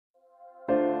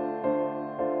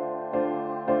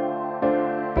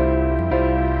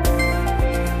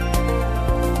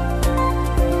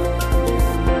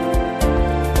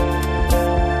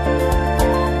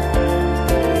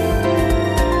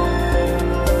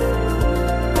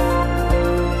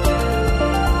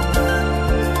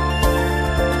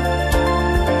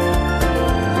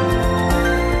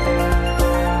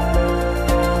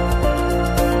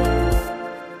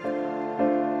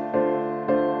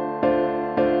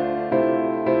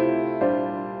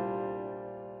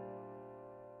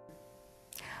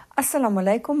Assalamu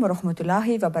alaikum wa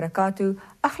rahmatullahi wa barakatuh.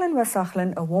 Ahlan wa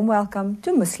sahlan, a warm welcome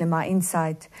to Muslima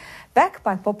Insight. Back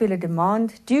by popular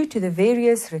demand due to the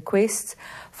various requests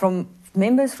from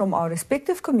members from our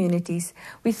respective communities,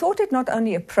 we thought it not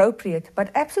only appropriate but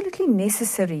absolutely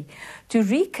necessary to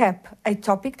recap a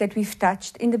topic that we've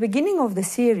touched in the beginning of the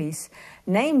series,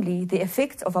 namely the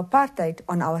effects of apartheid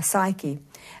on our psyche.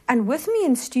 And with me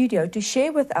in studio to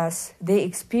share with us their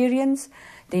experience,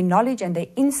 their knowledge and their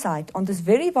insight on this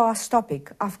very vast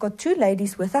topic, I've got two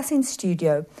ladies with us in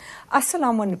studio.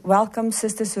 Assalamu and welcome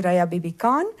Sister Suraya Bibi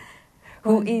Khan,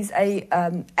 who is a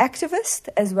activist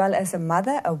as well as a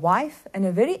mother, a wife, and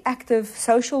a very active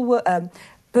social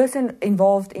person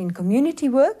involved in community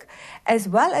work, as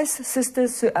well as Sister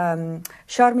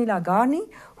Sharmila Garni,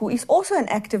 who is also an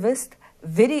activist,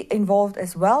 very involved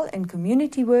as well in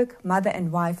community work, mother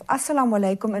and wife. Assalamu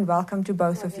alaikum and welcome to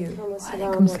both of you.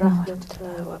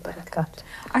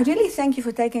 I really thank you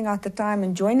for taking out the time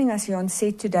and joining us here on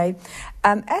set today.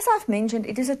 As I've mentioned,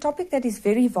 it is a topic that is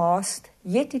very vast,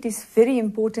 yet it is very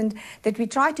important that we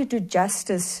try to do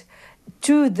justice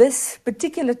to this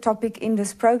particular topic in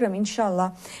this program,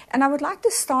 inshallah. And I would like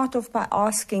to start off by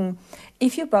asking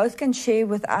if you both can share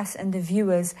with us and the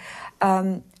viewers,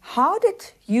 how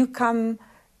did you come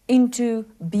into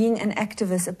being an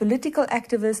activist, a political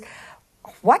activist?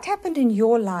 What happened in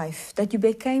your life that you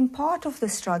became part of the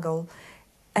struggle,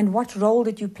 and what role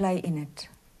did you play in it?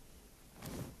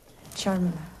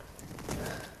 Sharmila.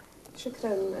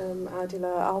 Shukran,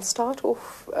 Adila. I'll start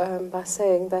off by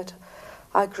saying that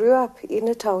I grew up in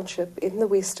a township in the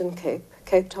Western Cape,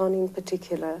 Cape Town in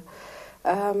particular,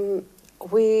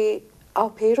 where our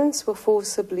parents were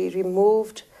forcibly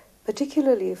removed,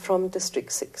 particularly from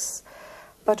District 6,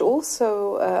 but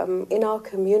also in our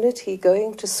community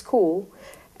going to school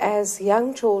as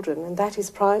young children, and that is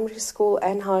primary school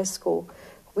and high school,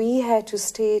 we had to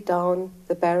stare down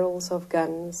the barrels of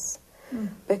guns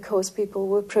because people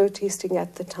were protesting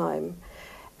at the time.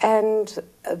 And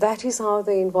that is how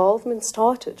the involvement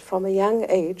started from a young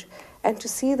age, and to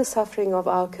see the suffering of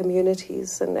our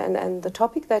communities. And the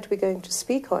topic that we're going to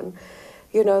speak on,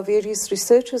 you know, various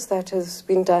researches that has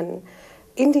been done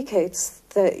indicates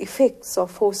the effects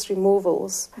of forced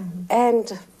removals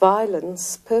and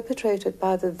violence perpetrated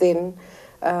by the then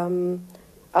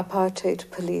apartheid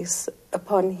police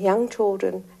upon young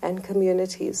children and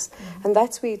communities. And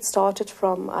that's where it started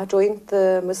from. I joined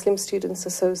the Muslim Students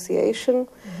Association,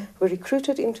 were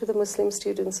recruited into the Muslim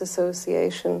Students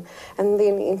Association, and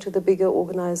then into the bigger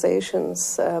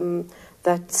organizations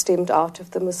that stemmed out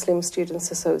of the Muslim Students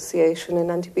Association.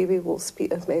 And Auntie Bibi will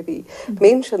maybe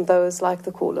mention those like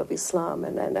the Call of Islam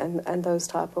and those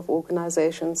type of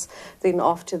organizations. Then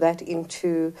after that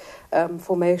into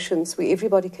formations where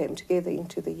everybody came together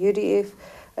into the UDF,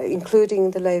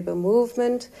 including the labour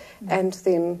movement, and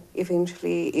then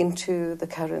eventually into the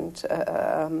current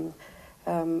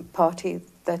party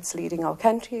that's leading our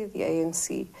country, the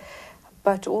ANC.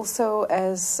 But also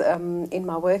as in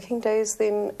my working days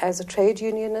then, as a trade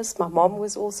unionist, my mom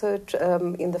was also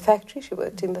in the factory. She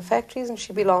worked in the factories and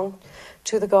she belonged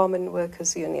to the Garment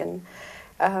Workers Union.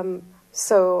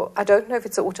 So I don't know if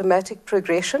it's an automatic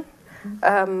progression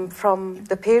from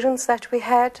the parents that we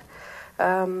had.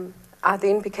 I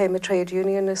then became a trade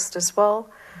unionist as well.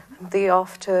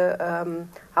 Thereafter,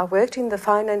 I worked in the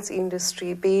finance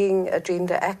industry, being a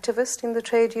gender activist in the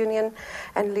trade union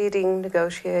and leading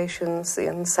negotiations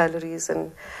in salaries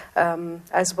and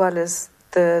as well as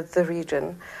the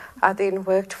region. I then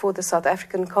worked for the South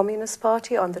African Communist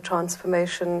Party on the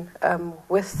transformation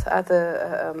with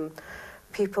other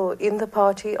people in the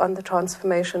party on the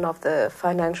transformation of the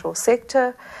financial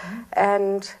sector.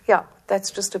 And yeah,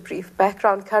 that's just a brief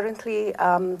background. Currently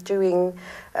doing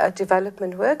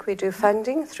development work. We do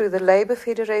funding through the labour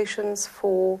federations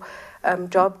for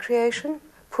job creation,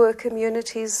 poor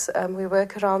communities. We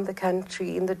work around the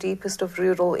country in the deepest of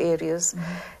rural areas,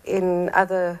 in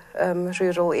other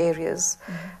rural areas.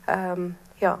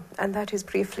 Yeah, and that is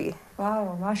briefly.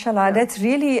 Wow, mashallah. Yeah. That's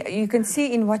really, you can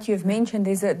see in what you've mentioned,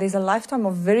 there's a lifetime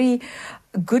of very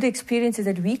good experiences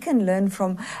that we can learn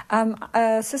from.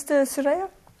 Sister Suraya?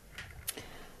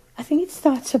 I think it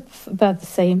starts up about the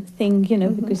same thing, you know,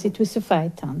 because it was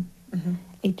Safai Town.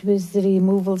 It was the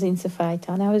removals in Safai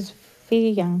Town. I was very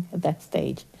young at that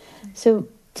stage. So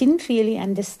didn't really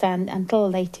understand until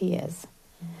later years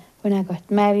when I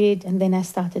got married, and then I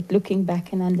started looking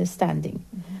back and understanding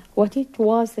what it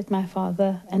was that my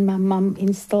father and my mum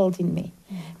instilled in me.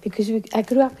 Because I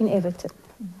grew up in Everton.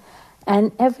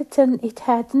 And Everton, it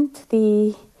hadn't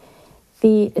the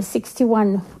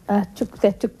 61 that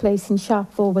took place in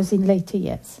Sharpeville was in later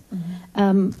years.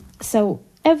 So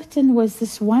Everton was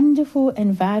this wonderful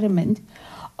environment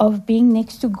of being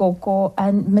next to Goko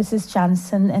and Mrs.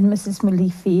 Johnson and Mrs.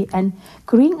 Mulifi, and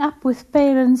growing up with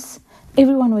parents.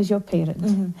 Everyone was your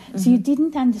parent. So you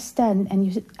didn't understand,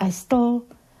 and I still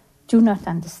do not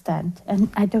understand. And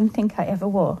I don't think I ever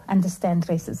will understand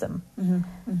racism.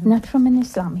 Not from an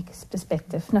Islamic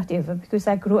perspective, not ever, because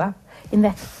I grew up in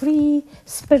that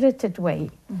free-spirited way.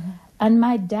 And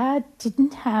my dad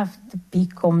didn't have the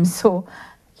BCom, so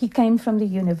he came from the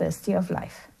University of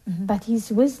Life. But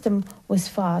his wisdom was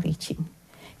far-reaching.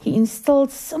 He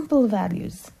instilled simple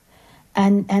values.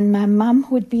 And my mum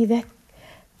would be that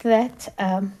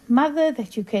mother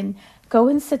that you can go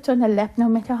and sit on her lap no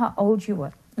matter how old you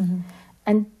were.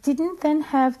 And didn't then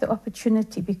have the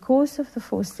opportunity, because of the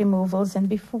forced removals and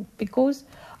because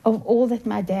of all that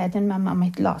my dad and my mum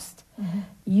had lost,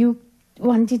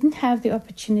 one didn't have the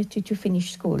opportunity to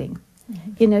finish schooling,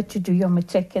 to do your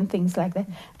matric and things like that.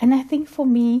 And I think for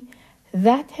me,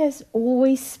 that has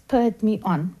always spurred me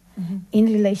on in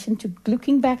relation to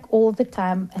looking back all the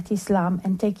time at Islam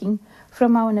and taking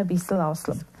from our Nabi Sallallahu Alaihi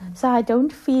Wasallam. So I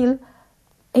don't feel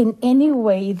in any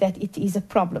way that it is a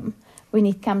problem when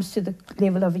it comes to the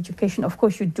level of education. Of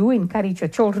course, you do encourage your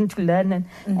children to learn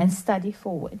and study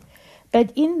forward.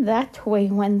 But in that way,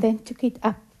 one then took it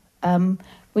up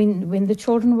when the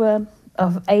children were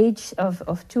of age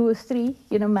of 2 or 3,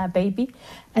 my baby,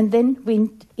 and then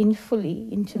went in fully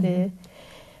into the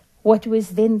what was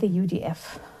then the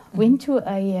UDF. Went to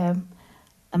a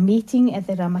meeting at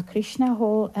the Ramakrishna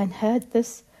Hall and heard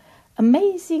this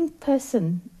amazing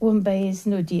person, Umbay's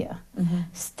Nudia,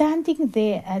 standing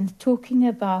there and talking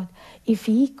about if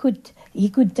he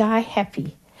could die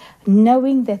happy,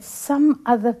 knowing that some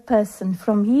other person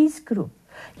from his group,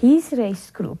 his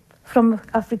race group, from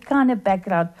Afrikaner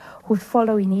background, would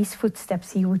follow in his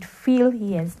footsteps. He would feel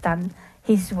he has done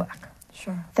his work.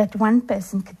 Sure. That one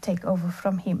person could take over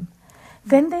from him.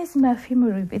 Then there's Murphy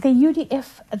Marubi. The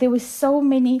UDF, there were so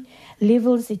many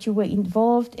levels that you were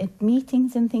involved at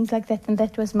meetings and things like that, and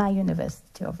that was my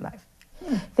University of Life.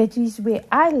 That is where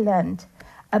I learned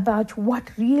about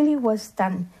what really was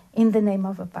done in the name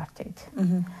of apartheid.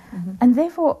 And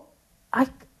therefore,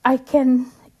 I can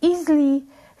easily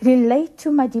relate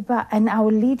to Madiba and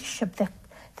our leadership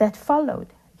that followed,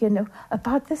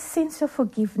 about the sense of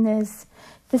forgiveness,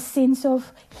 the sense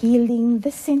of healing,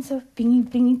 the sense of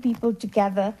bringing people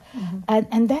together.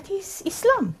 And that is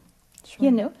Islam,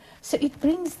 So it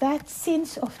brings that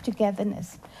sense of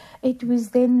togetherness. It was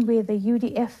then where the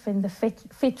UDF and the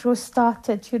FETRO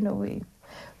started,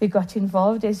 we got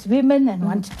involved as women and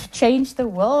wanted to change the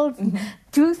world,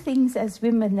 do things as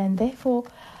women. And therefore,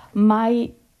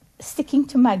 my sticking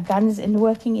to my guns and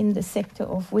working in the sector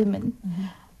of women,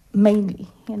 mainly,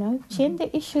 gender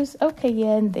issues, okay,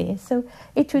 here and there. So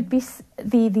it would be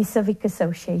the civic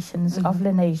associations of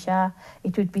Lenasia,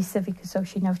 it would be civic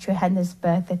association of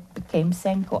Johannesburg that became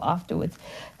Sanko afterwards,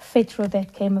 FETRO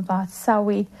that came about,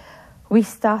 SAWI. We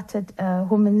started a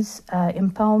women's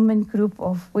empowerment group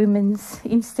of Women's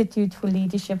Institute for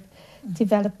Leadership,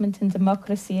 Development and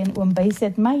Democracy, and Umbay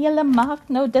said, "Maar julle maak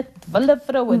nou dit wille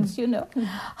vrouens,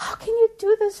 How can you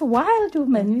do this, wild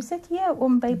woman?" We said, "Yeah,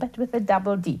 Umbay, but with a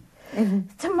double D.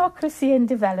 Democracy and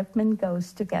development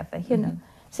goes together,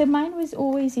 So mine was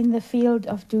always in the field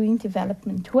of doing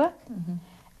development work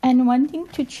and wanting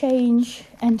to change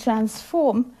and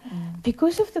transform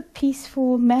because of the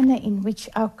peaceful manner in which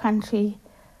our country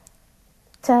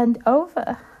turned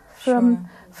over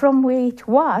from where it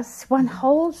was. One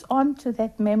holds on to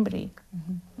that memory.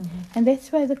 And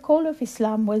that's why the call of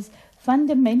Islam was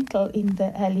fundamental in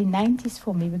the early 90s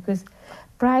for me, because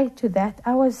prior to that,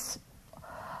 I was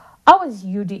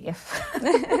UDF.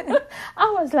 I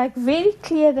was like very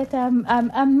clear that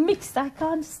I'm mixed. I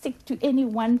can't stick to any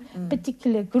one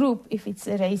particular group if it's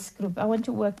a race group. I want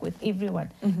to work with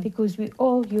everyone because we're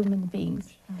all human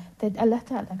beings that Allah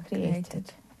Ta'ala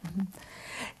created.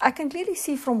 I can clearly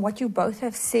see from what you both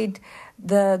have said,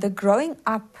 the growing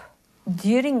up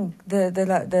during the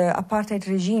apartheid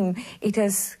regime, it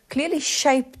has clearly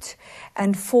shaped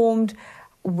and formed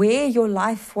where your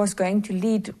life was going to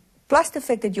lead. Plus the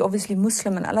fact that you're obviously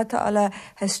Muslim and Allah Ta'ala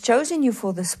has chosen you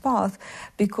for this path,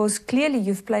 because clearly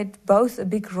you've played both a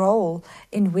big role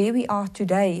in where we are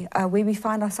today, where we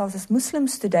find ourselves as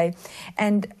Muslims today.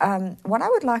 And what I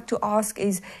would like to ask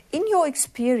is, in your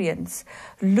experience,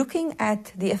 looking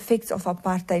at the effects of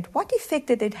apartheid, what effect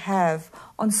did it have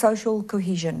on social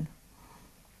cohesion?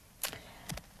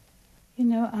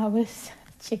 I was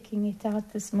checking it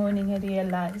out this morning and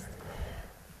realized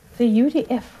the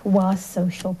UDF was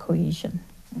social cohesion.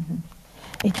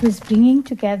 It was bringing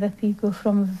together people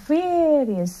from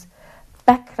various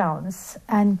backgrounds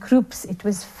and groups. It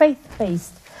was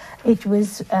faith-based. It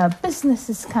was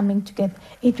businesses coming together.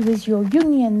 It was your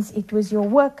unions. It was your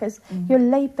workers, your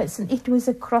layperson. It was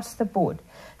across the board.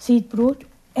 So it brought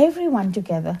everyone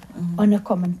together on a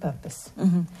common purpose.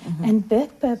 And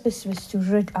that purpose was to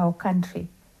rid our country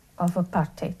of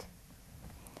apartheid.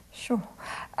 Sure.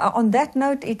 On that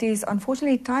note, it is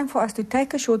unfortunately time for us to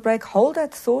take a short break. Hold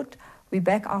that thought. We're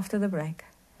back after the break.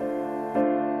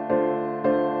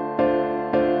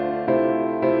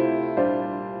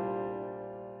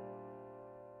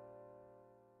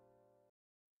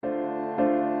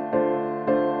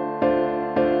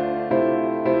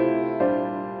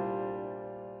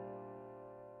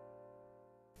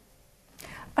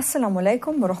 Assalamu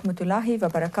alaikum wa rahmatullahi wa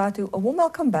barakatuh. A warm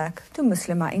welcome back to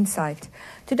Muslima Insight.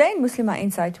 Today in Muslima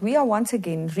Insight, we are once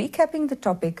again recapping the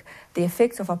topic, the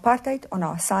effects of apartheid on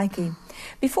our psyche.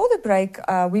 Before the break,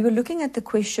 we were looking at the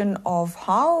question of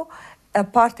how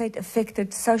apartheid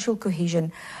affected social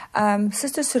cohesion.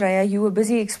 Sister Suraya, you were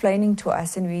busy explaining to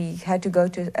us and we had to go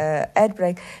to ad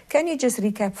break. Can you just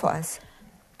recap for us?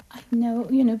 I know,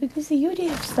 because the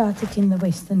UDF started in the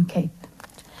Western Cape.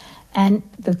 And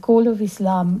the call of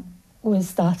Islam was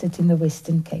started in the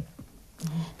Western Cape.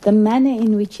 The manner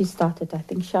in which he started, I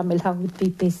think Shamila would be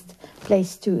best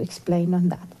placed to explain on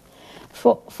that.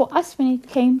 For us, when it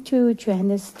came to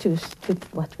Johannesburg, to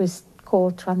what was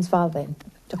called Transvaal then,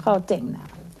 to Gauteng now,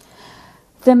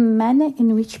 the manner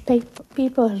in which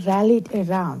people rallied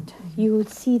around, you would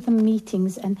see the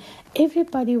meetings and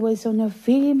everybody was on a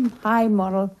very high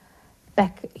moral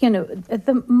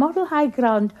the moral high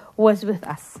ground was with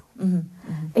us.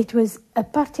 It was,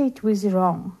 apartheid was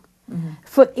wrong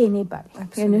for anybody.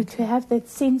 Absolutely. To have that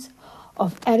sense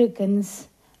of arrogance,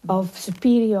 of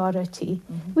superiority,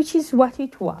 which is what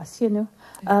it was,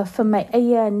 for my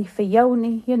eie and for jou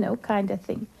nie, kind of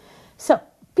thing. So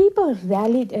people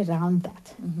rallied around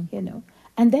that,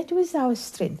 and that was our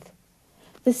strength.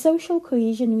 The social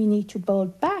cohesion we need to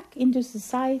build back into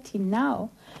society now,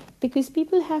 because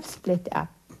people have split up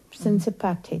since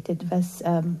apartheid. It was,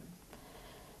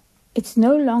 it's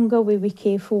no longer where we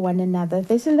care for one another.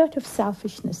 There's a lot of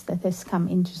selfishness that has come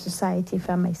into society, if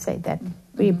I may say that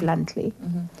very bluntly.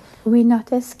 We're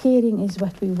not as caring as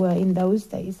what we were in those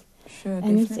days. Sure,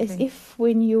 and definitely. it's as if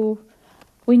when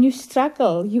you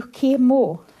struggle, you care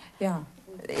more. Yeah,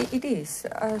 it is.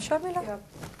 Shamila? Yeah,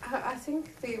 I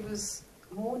think there was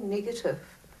more negative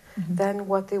than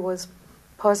what there was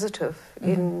positive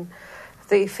in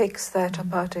the effects that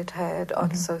apartheid had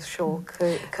on social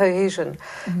cohesion.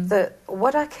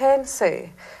 What I can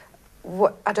say,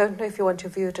 I don't know if you want to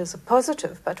view it as a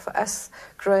positive, but for us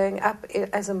growing up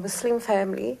as a Muslim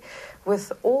family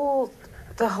with all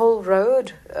the whole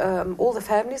road, all the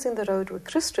families in the road were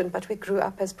Christian, but we grew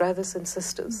up as brothers and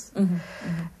sisters.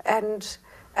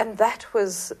 And that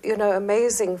was,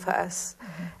 amazing for us.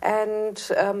 And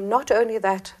not only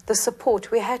that, the support.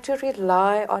 We had to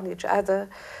rely on each other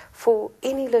for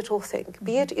any little thing,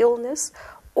 be it illness,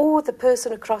 or the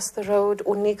person across the road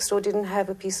or next door didn't have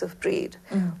a piece of bread,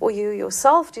 or you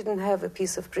yourself didn't have a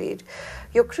piece of bread.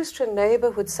 Your Christian neighbor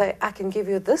would say, I can give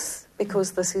you this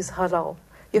because this is halal.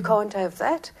 You can't have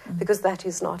that because that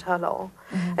is not halal.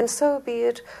 And so be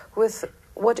it with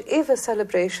whatever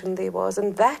celebration there was,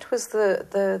 and that was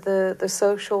the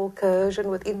social cohesion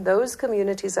within those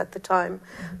communities at the time,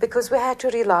 because we had to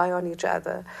rely on each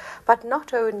other. But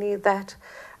not only that,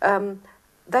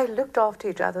 they looked after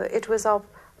each other. It was the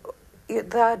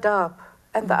adab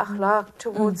and the akhlaq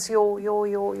towards your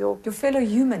fellow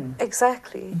human.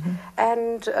 Exactly.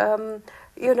 And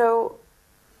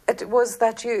it was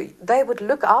that they would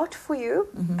look out for you,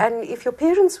 and if your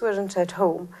parents weren't at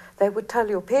home, they would tell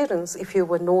your parents if you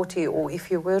were naughty or if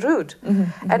you were rude.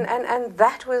 And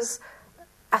that was,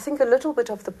 I think, a little bit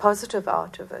of the positive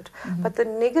out of it. But the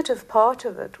negative part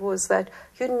of it was that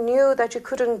you knew that you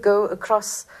couldn't go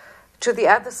across to the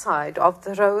other side of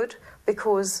the road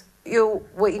because you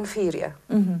were inferior.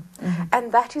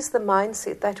 And that is the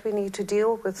mindset that we need to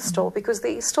deal with still, because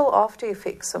there is still after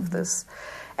effects of this.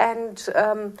 And,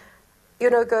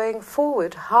 going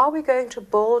forward, how are we going to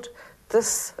build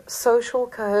this social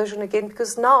cohesion again?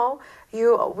 Because now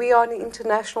we are an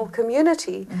international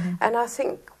community. And I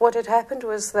think what had happened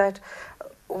was that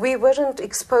we weren't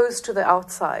exposed to the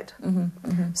outside.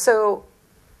 So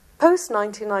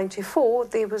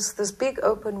post-1994, there was this big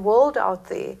open world out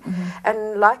there.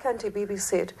 And like Auntie Bibi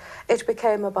said, it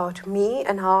became about me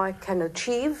and how I can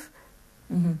achieve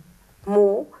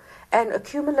more and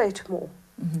accumulate more.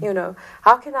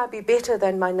 How can I be better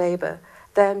than my neighbor,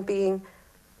 than being,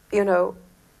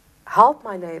 help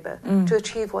my neighbor to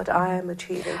achieve what I am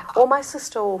achieving, or my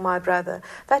sister or my brother.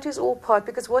 That is all part,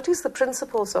 because what is the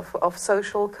principles of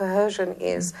social cohesion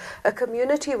is a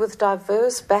community with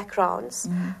diverse backgrounds,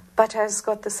 but has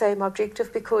got the same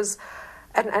objective, because,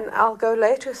 and I'll go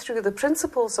later through the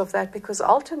principles of that, because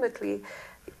ultimately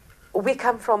we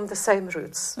come from the same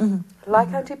roots.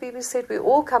 Like Auntie Bibi said, we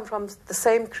all come from the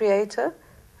same creator,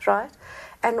 right?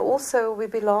 And also we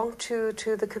belong to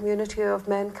the community of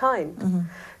mankind.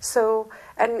 So,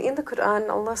 and in the Quran,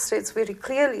 Allah states very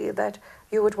clearly that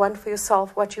you would want for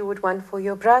yourself what you would want for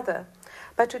your brother.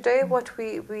 But today what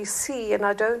we see, and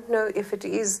I don't know if it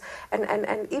is,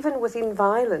 and even within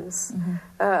violence,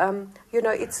 you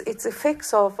know, it's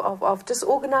effects of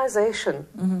disorganization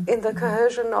in the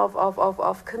cohesion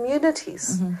of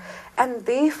communities. And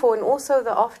therefore, and also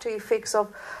the after effects of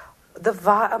the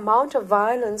amount of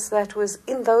violence that was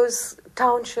in those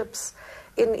townships,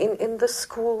 in the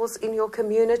schools, in your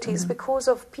communities, because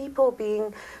of people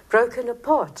being broken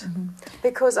apart.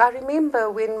 Because I remember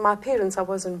when my parents, I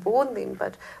wasn't born then,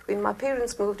 but when my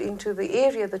parents moved into the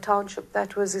area, the township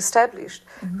that was established,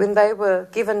 when they were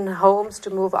given homes to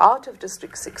move out of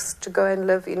District 6 to go and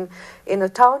live in a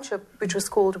township which was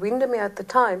called Windermere at the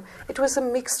time, it was a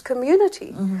mixed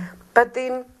community. But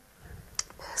then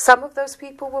some of those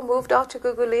people were moved out to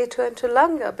Gugulethu and to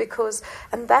Langa, because,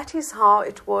 and that is how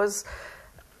it was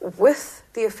with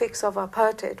the effects of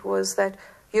apartheid, was that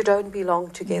you don't belong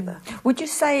together. Would you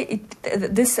say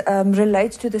this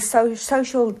relates to the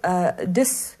social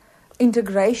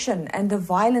disintegration and the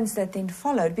violence that then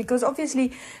followed? Because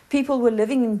obviously people were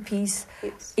living in peace,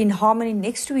 in harmony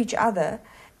next to each other,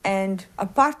 and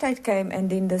apartheid came, and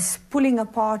then this pulling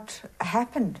apart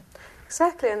happened.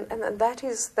 Exactly, and that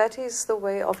is the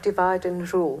way of divide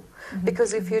and rule.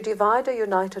 Because if you divide a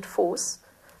united force,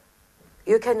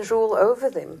 you can rule over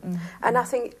them. And I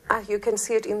think you can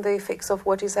see it in the effects of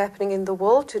what is happening in the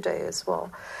world today as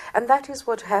well. And that is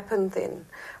what happened then.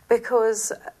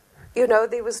 Because, you know,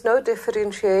 there was no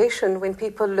differentiation when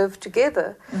people lived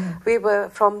together. We were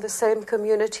from the same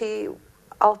community,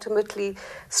 ultimately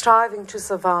striving to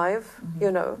survive,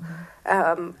 you know,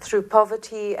 through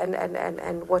poverty and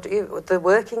whatever, the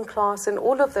working class and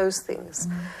all of those things.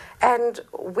 And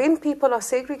when people are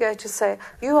segregated, say,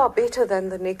 you are better than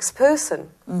the next person,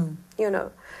 you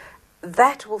know,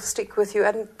 that will stick with you.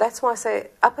 And that's why I say,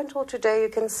 up until today, you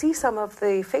can see some of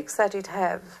the effects that it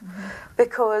have,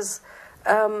 because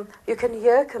you can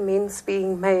hear comments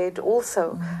being made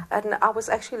also. And I was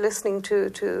actually listening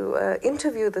to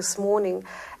interview this morning,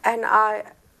 and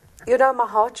you know, my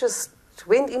heart just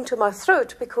went into my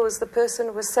throat, because the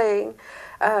person was saying,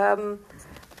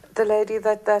 the lady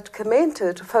that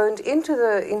commented, phoned into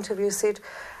the interview, said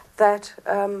that,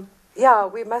 yeah,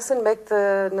 we mustn't make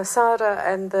the Nasara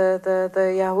and the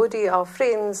Yahudi our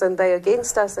friends, and they're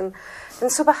against us. And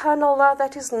subhanAllah,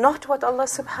 that is not what Allah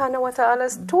subhanahu wa ta'ala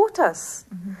has taught us.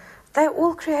 They're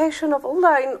all creation of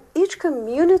Allah. In each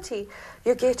community,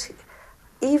 you get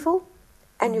evil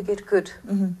and you get good.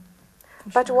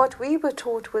 But what we were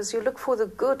taught was you look for the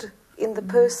good in the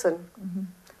person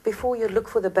before you look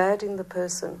for the bad in the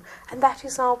person. And that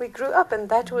is how we grew up, and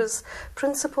that was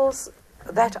principles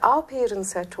that our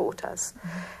parents had taught us.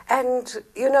 And,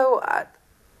 you know,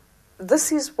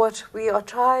 this is what we are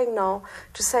trying now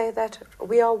to say, that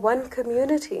we are one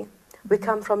community. We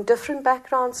come from different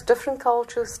backgrounds, different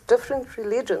cultures, different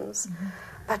religions,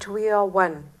 but we are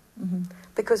one.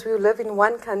 Because we live in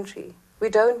one country. We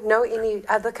don't know any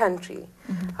other country.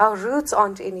 Our roots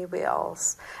aren't anywhere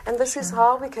else. And this is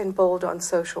how we can build on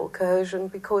social cohesion,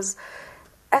 because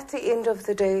at the end of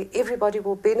the day, everybody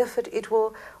will benefit. It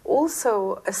will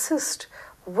also assist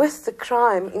with the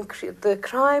crime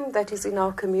that is in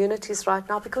our communities right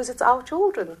now, because it's our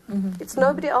children. It's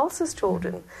nobody else's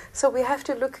children. So we have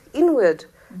to look inward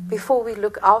before we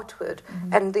look outward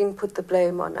and then put the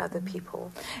blame on other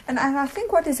people. And I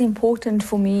think what is important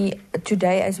for me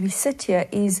today as we sit here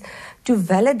is to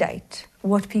validate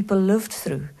what people lived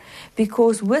through,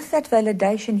 because with that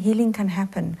validation, healing can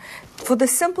happen. For the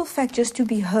simple fact just to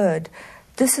be heard,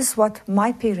 this is what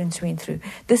my parents went through.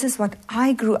 This is what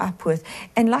I grew up with.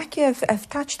 And like you have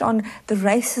touched on the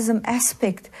racism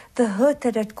aspect, the hurt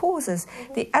that it causes,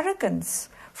 the arrogance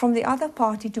from the other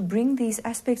party to bring these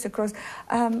aspects across.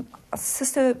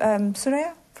 Sister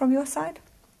Suraya, from your side?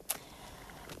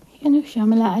 You know,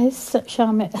 Shamila, as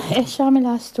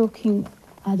Shamila is talking,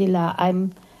 Adila,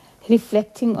 I'm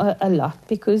reflecting a lot,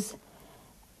 because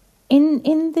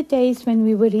in the days when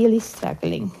we were really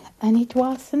struggling, and it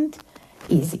wasn't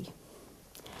easy,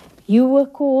 you were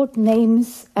called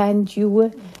names and you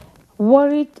were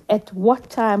worried at what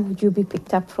time would you be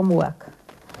picked up from work.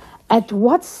 At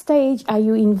what stage are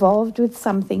you involved with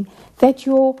something that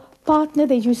your partner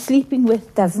that you're sleeping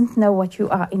with doesn't know what you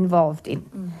are involved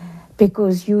in?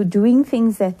 Because you're doing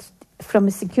things that, from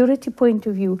a security point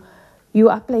of view, you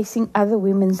are placing other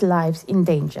women's lives in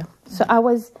danger. So I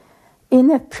was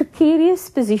in a precarious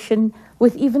position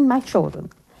with even my children,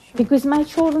 because my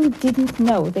children didn't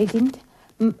know. They didn't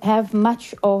have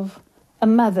much of a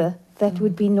mother that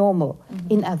would be normal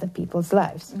in other people's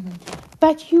lives.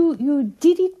 But you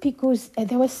did it because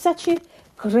there was such a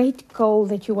great goal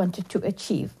that you wanted to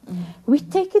achieve. We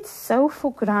take it so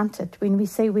for granted when we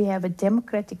say we have a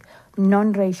democratic,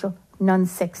 non-racial,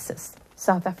 non-sexist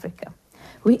South Africa.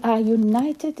 We are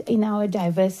united in our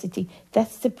diversity.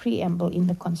 That's the preamble in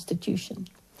the Constitution.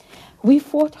 We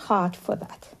fought hard for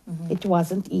that. It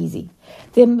wasn't easy.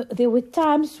 There were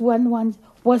times when one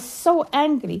was so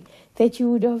angry that you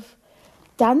would have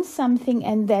done something,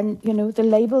 and then, the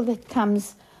label that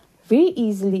comes very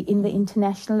easily in the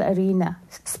international arena,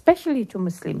 especially to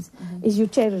Muslims, is you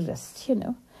terrorist,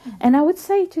 And I would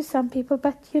say to some people,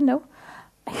 but,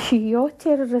 your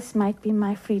terrorist might be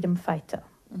my freedom fighter.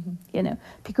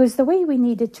 Because the way we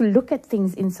needed to look at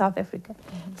things in South Africa.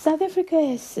 South Africa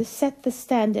has set the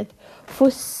standard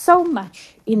for so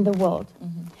much in the world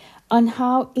on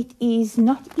how it is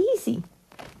not easy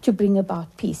to bring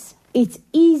about peace. It's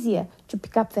easier to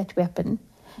pick up that weapon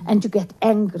and to get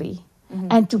angry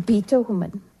and to beat a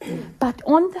woman. But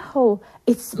on the whole,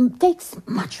 it takes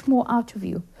much more out of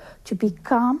you to be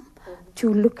calm,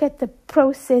 to look at the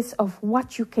process of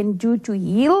what you can do to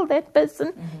heal that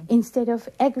person instead of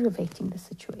aggravating the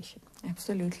situation.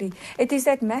 Absolutely. It is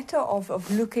that matter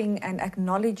of looking and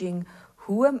acknowledging,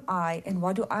 who am I and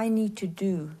what do I need to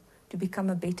do to become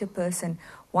a better person.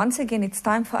 Once again, it's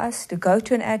time for us to go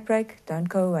to an ad break. Don't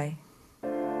go away.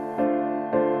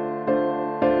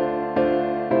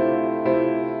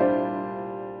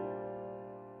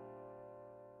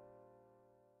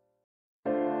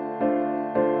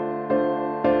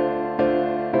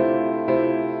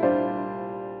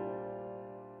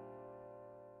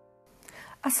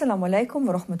 Assalamu alaikum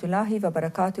wa rahmatullahi wa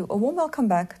barakatuh. A warm welcome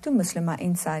back to Muslima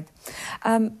Insight.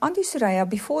 Auntie Suraya,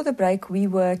 before the break, we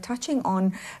were touching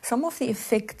on some of the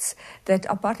effects that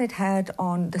apartheid had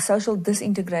on the social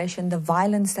disintegration, the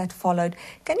violence that followed.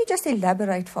 Can you just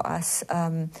elaborate for us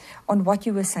on what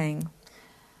you were saying?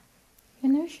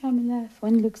 Shamila, if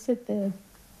one looks at the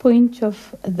point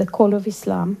of the call of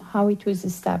Islam, how it was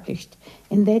established,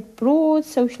 in that broad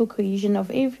social cohesion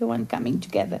of everyone coming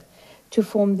together to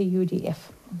form the UDF.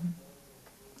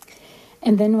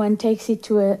 And then one takes it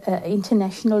to an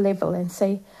international level and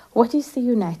say, what is the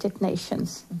United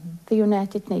Nations? The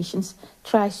United Nations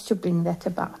tries to bring that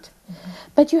about.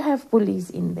 But you have bullies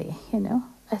in there,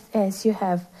 as you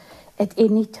have at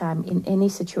any time in any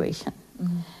situation.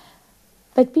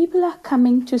 But people are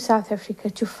coming to South Africa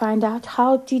to find out,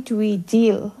 how did we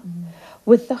deal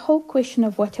with the whole question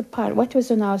of what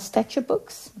was on our statute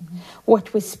books,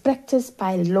 what was practiced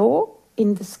by law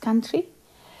in this country,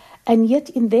 and yet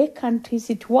in their countries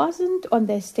it wasn't on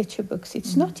their statute books.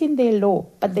 It's not in their law,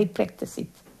 but they practice it.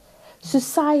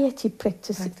 Society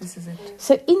practices it.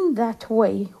 So in that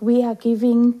way, we are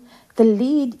giving the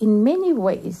lead in many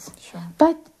ways. Sure.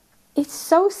 But it's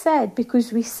so sad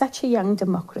because we're such a young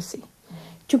democracy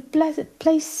to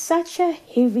place such a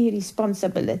heavy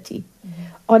responsibility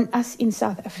on us in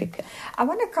South Africa. I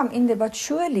want to come in there, but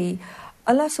surely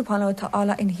Allah subhanahu wa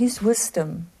ta'ala in His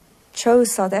wisdom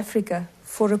chose South Africa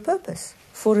for a purpose,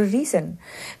 for a reason.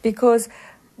 Because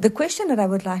the question that I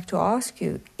would like to ask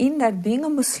you, in that being a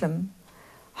Muslim,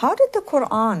 how did the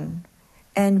Quran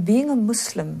and being a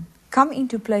Muslim come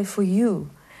into play for you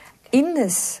in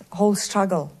this whole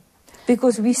struggle?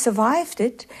 Because we survived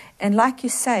it, and like you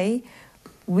say,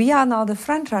 we are now the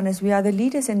front runners, we are the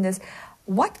leaders in this.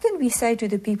 What can we say to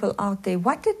the people out there?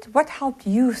 What helped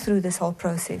you through this whole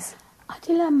process?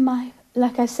 Attila,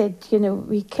 like I said,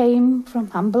 we came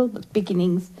from humble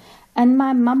beginnings, and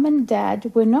my mum and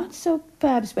dad were not so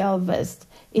perhaps well versed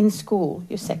in school,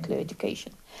 your secular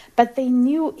education, but they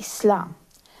knew Islam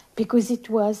because it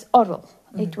was oral,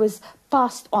 it was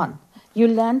passed on. You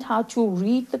learned how to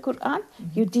read the Quran.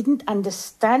 You didn't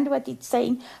understand what it's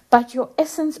saying, but your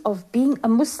essence of being a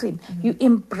Muslim, you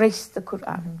embraced the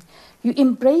Quran. You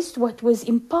embraced what was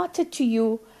imparted to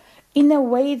you in a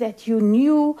way that you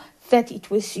knew that it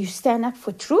was, you stand up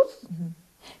for truth,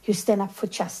 you stand up for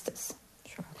justice.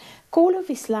 Sure. Call of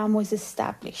Islam was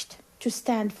established to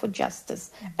stand for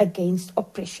justice against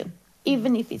oppression,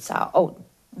 even if it's our own,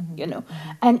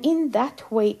 And in that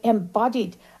way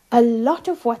embodied a lot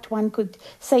of what one could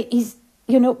say is,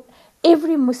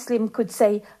 every Muslim could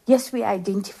say, yes, we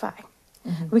identify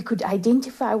We could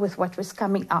identify with what was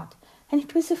coming out. And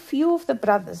it was a few of the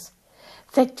brothers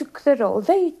that took the role.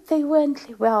 They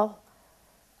weren't well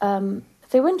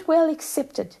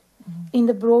accepted in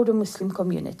the broader Muslim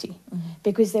community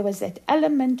because there was that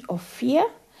element of fear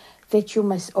that you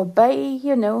must obey,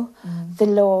 the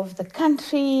law of the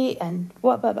country and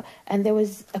blah. And there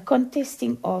was a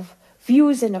contesting of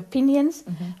views and opinions,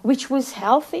 which was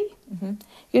healthy,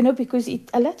 because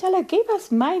Allah Ta'ala gave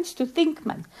us minds to think,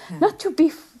 man, not to be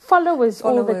followers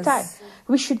all the time.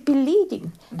 We should be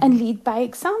leading and lead by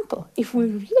example. If we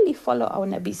really follow our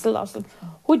Nabi Sallallahu Alaihi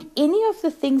Wasallam, would any of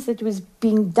the things that was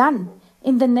being done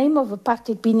in the name of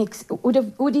apartheid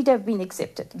would it have been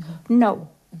accepted? No.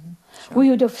 Sure. We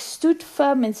would have stood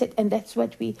firm and said, and that's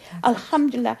what we,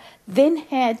 alhamdulillah, then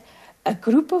had a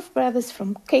group of brothers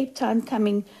from Cape Town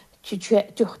coming to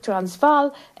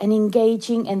Transvaal and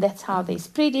engaging, and that's how they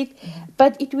spread it.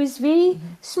 But it was very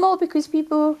small because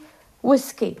people were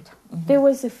scared. There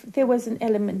was an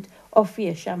element of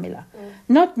fear, Shamila.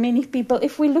 Not many people.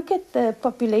 If we look at the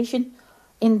population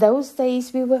in those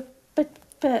days, we were but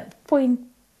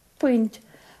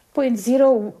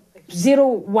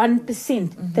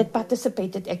 0.01% that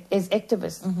participated as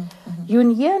activists.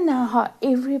 You hear now how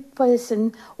every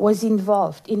person was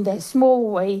involved in their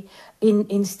small way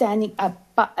in standing up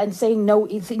and saying no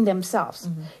in themselves.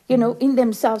 In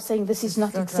themselves saying this is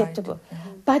not acceptable. Right.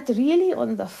 But really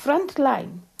on the front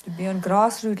line, to be on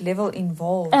grassroots level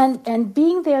involved. And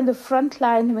being there on the front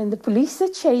line when the police are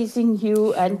chasing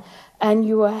you and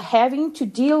you are having to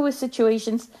deal with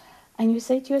situations, and you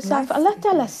say to yourself, Allah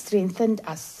Ta'ala strengthened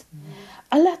us.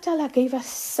 Allah Ta'ala gave us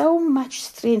so much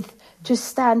strength to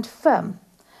stand firm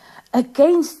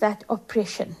against that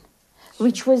oppression,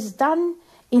 which was done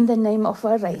in the name of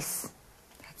a race.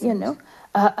 I'm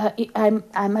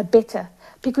a better.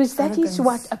 Because that is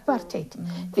what apartheid,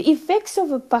 the effects of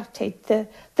apartheid,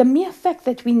 the mere fact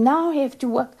that we now have to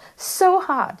work so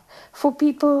hard for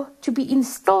people to be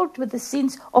installed with a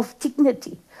sense of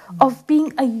dignity, of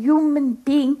being a human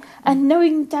being, and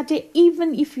knowing that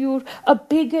even if you're a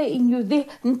beggar in you there,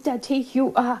 that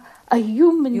you are a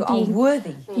human being. You are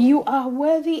worthy. You are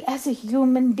worthy as a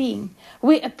human being.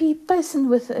 Where a person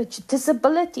with a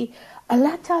disability,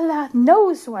 Allah Ta'ala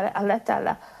knows what Allah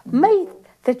Ta'ala made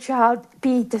the child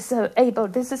be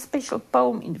disabled. There's a special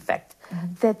poem, in fact,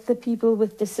 that the people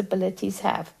with disabilities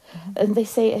have. And they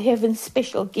say, a heaven's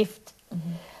special gift,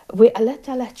 where Allah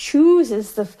Ta'ala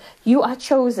chooses, you are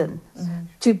chosen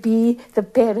to be the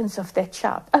parents of that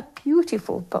child. A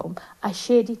beautiful poem. I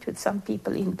shared it with some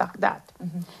people in Baghdad,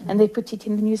 and they put it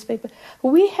in the newspaper.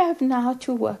 We have now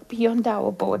to work beyond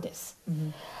our borders.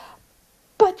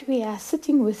 But we are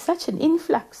sitting with such an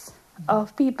influx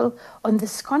of people on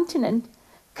this continent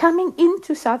coming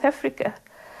into South Africa,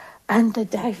 and the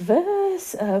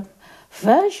diverse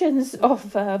versions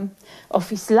of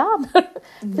Islam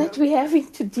that we're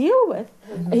having to deal with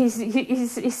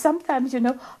is sometimes,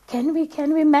 can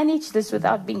we manage this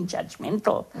without being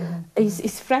judgmental?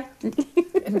 Is frightening.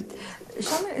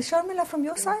 Sharmila, from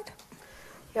your side?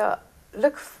 Yeah,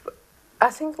 look, I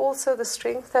think also the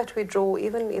strength that we draw,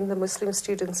 even in the Muslim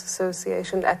Students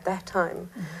Association at that time,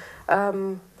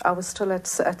 I was still at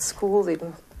school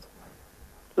then,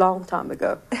 long time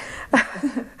ago,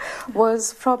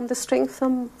 was from the strength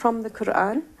from the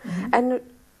Quran. And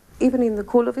even in the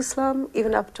call of Islam,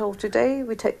 even up till today,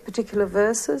 we take particular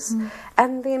verses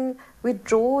and then we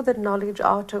draw the knowledge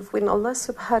out of when Allah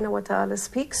subhanahu wa ta'ala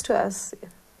speaks to us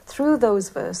through those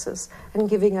verses and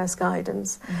giving us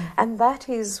guidance. And that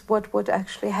is what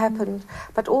actually happened.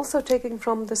 But also taking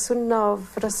from the sunnah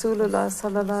of Rasulullah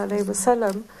sallallahu alayhi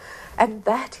wasallam, and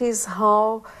that is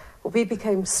how we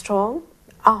became strong.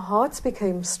 Our hearts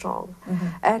became strong.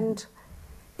 And,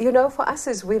 for us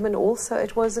as women also,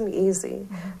 it wasn't easy.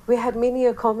 We had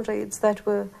many comrades that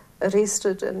were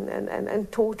arrested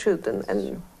and tortured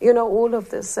and all of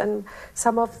this. And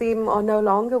some of them are no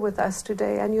longer with us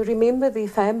today. And you remember their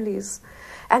families.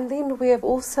 And then we had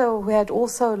also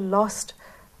lost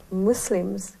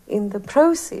Muslims in the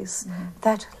process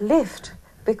that left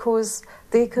because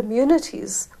their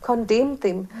communities condemned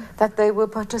them that they were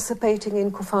participating in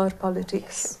kuffar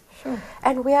politics. Sure.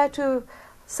 And we had to,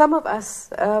 some of us,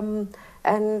 and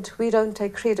we don't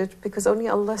take credit because only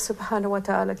Allah subhanahu wa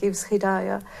ta'ala gives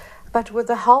hidayah, but with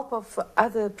the help of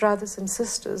other brothers and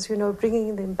sisters,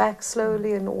 bringing them back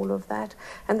slowly and all of that,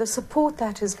 and the support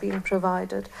that has been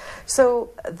provided. So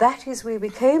that is where we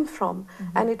came from,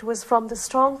 and it was from the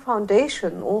strong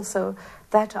foundation also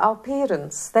that our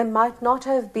parents, they might not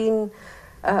have been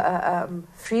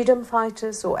freedom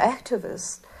fighters or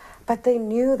activists, But they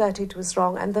knew that it was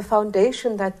wrong, and the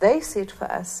foundation that they set for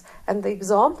us and the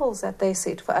examples that they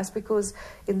set for us, because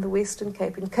in the Western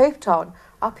Cape, in Cape Town,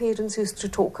 our parents used to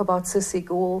talk about Sissy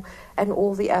Gaul and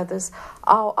all the others.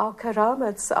 Our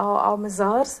karamats, our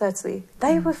mazars,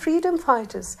 they were freedom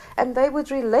fighters, and they would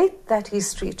relate that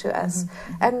history to us.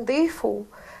 And therefore,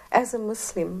 as a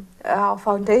Muslim, our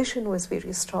foundation was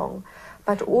very strong.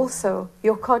 But also,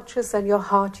 your conscience and your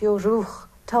heart, your ruh,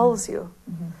 tells you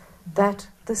that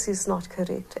this is not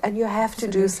correct, and you have to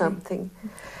do something.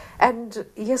 And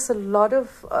yes, a lot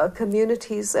of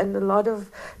communities and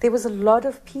there was a lot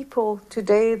of people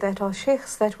today that are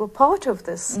sheikhs that were part of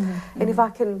this. And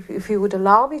if you would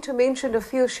allow me to mention a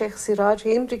few, Sheikh Siraj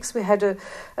Hendricks, we had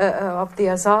of the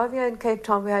Azavia in Cape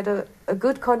Town, we had a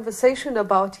good conversation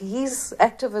about his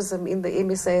activism in the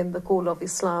MSA and the Call of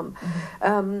Islam.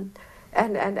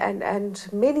 And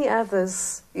many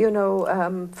others,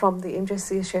 from the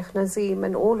MJC, Sheikh Nazim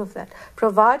and all of that,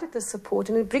 provided the support.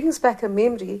 And it brings back a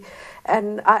memory.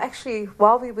 And I actually,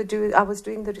 while I was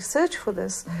doing the research for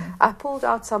this, I pulled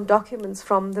out some documents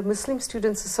from the Muslim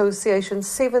Students Association's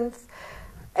 7th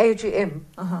AGM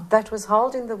that was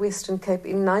held in the Western Cape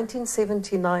in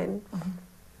 1979.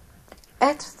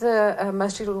 At the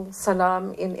Masjid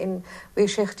al-Salam in where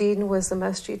Sheikh Deen was the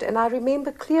masjid. And I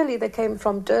remember clearly they came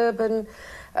from Durban,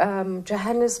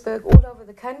 Johannesburg, all over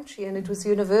the country, and it was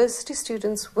university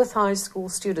students with high school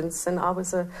students, and I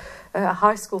was a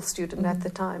high school student at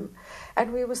the time.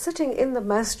 And we were sitting in the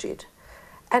masjid,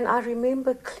 and I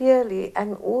remember clearly,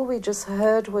 and all we just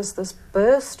heard was this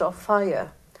burst of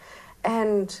fire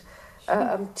and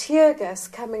tear gas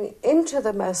coming into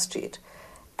the masjid.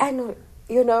 And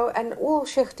and all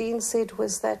Sheikh Deen said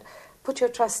was that, put your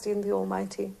trust in the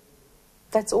Almighty.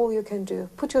 That's all you can do.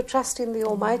 Put your trust in the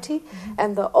Almighty,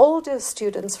 and the older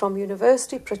students from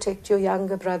university protect your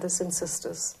younger brothers and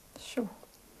sisters. Sure.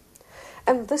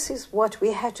 And this is what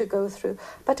we had to go through.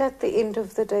 But at the end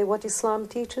of the day, what Islam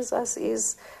teaches us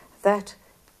is that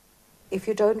if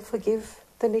you don't forgive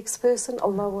the next person,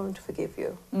 Allah won't forgive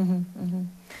you.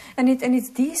 And it's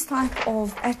these type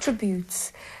of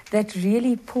attributes that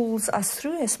really pulls us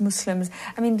through as Muslims.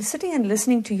 I mean, sitting and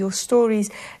listening to your stories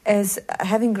as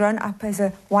having grown up as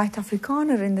a white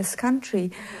Afrikaner in this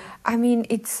country, I mean,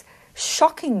 it's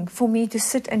shocking for me to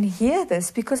sit and hear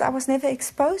this because I was never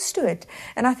exposed to it.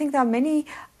 And I think there are many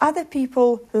other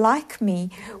people like me,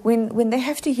 when they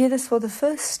have to hear this for the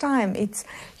first time,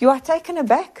 you are taken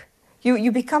aback.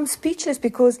 You become speechless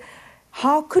because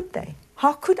how could they?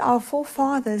 How could our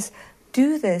forefathers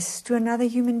do this to another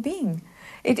human being?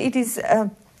 It is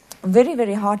very,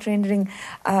 very heart-rending.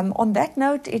 On that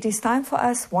note, it is time for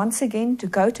us once again to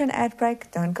go to an ad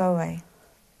break. Don't go away.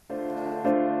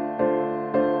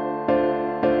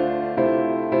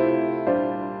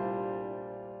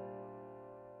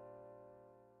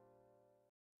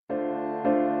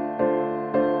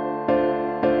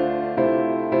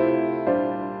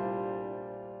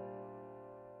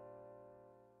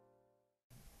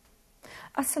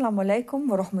 Assalamu alaikum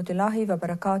wa rahmatullahi wa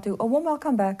barakatuh. A warm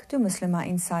welcome back to Muslima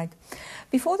Insight.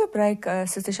 Before the break,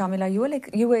 Sister Shamila,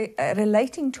 you were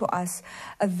relating to us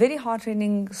a very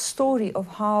heart-rending story of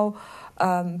how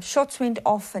shots went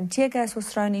off and tear gas was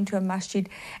thrown into a masjid.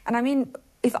 And I mean,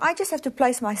 if I just have to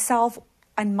place myself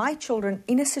and my children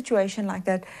in a situation like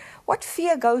that, what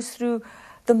fear goes through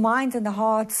the minds and the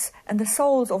hearts and the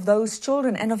souls of those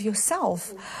children and of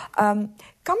yourself?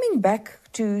 Coming back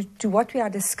to what we are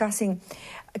discussing,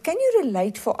 can you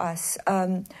relate for us,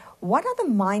 what are the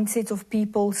mindsets of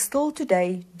people still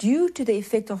today due to the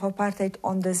effect of apartheid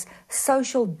on this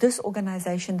social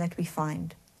disorganization that we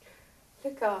find?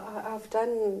 Look, I've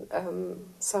done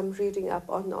some reading up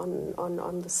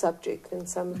on the subject and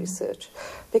some research,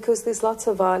 because there's lots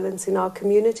of violence in our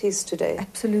communities today.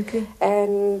 Absolutely.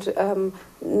 And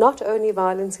not only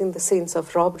violence in the sense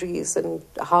of robberies and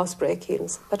house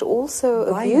break-ins, but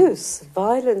also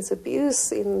violence,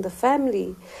 abuse in the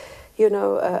family,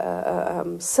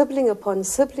 sibling upon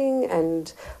sibling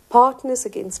and partners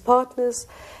against partners.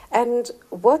 And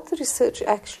what the research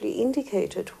actually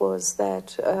indicated was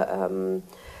that,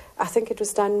 I think it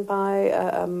was done by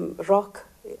Rock,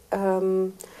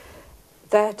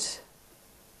 that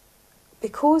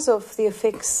because of the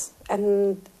effects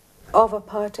of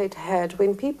apartheid had,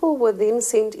 when people were then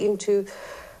sent into,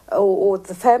 or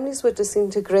the families were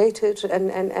disintegrated,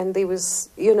 and there was,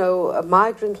 a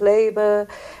migrant labor,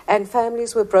 and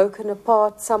families were broken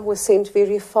apart. Some were sent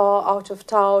very far out of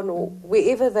town or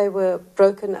wherever they were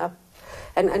broken up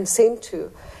and sent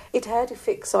to. It had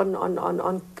effects on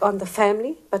the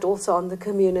family, but also on the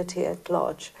community at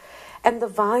large. and the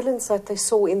violence that they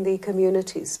saw in their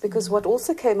communities. Because what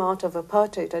also came out of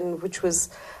apartheid, and which was,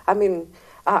 I mean,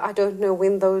 I don't know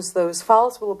when those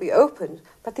files will be opened,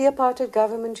 but the apartheid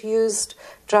government used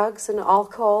drugs and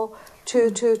alcohol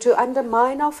to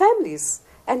undermine our families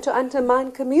and to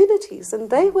undermine communities. And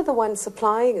they were the ones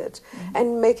supplying it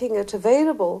and making it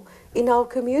available in our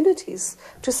communities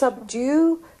to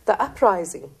subdue the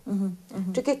uprising,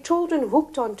 to get children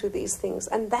hooked onto these things.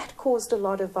 And that caused a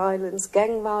lot of violence,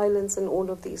 gang violence and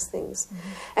all of these things.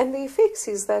 And the effects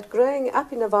is that growing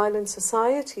up in a violent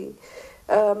society,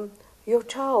 your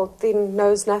child then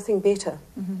knows nothing better.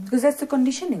 Because that's the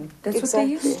conditioning. That's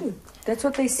Exactly. what they used to. That's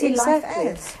what they see life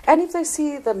as. And if they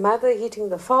see the mother hitting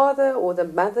the father, or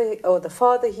the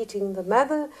father hitting the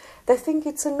mother, they think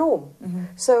it's a norm.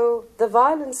 So the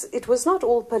violence, it was not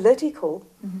all political,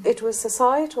 it was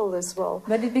societal as well.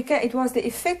 But it was the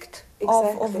effect of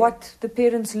Exactly. what the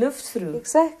parents lived through.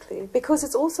 Exactly, because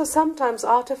it's also sometimes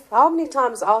how many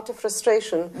times out of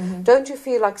frustration don't you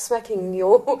feel like smacking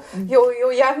your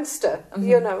youngster,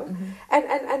 you know?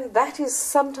 And that is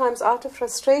sometimes out of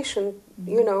frustration,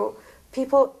 you know,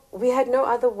 we had no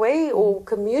other way, or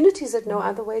communities had no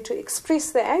other way to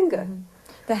express their anger.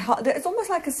 It's almost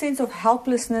like a sense of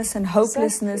helplessness and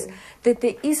hopelessness, that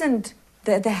there isn't,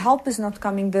 the help is not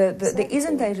coming, there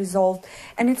isn't a resolve.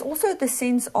 And it's also the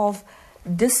sense of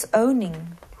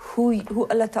disowning who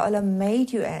Allah Ta'ala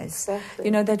made you as. Exactly.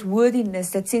 You know, that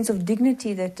worthiness, that sense of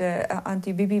dignity that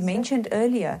Auntie Bibi mentioned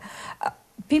earlier.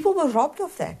 People were robbed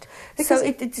of that. Because so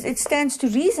it stands to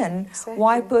reason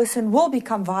why a person will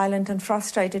become violent and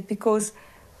frustrated, because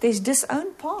there's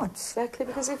disowned parts. Exactly,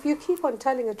 because if you keep on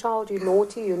telling a child you're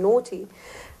naughty,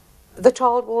 the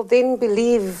child will then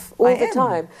believe all the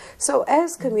time. So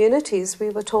as communities, we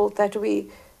were told that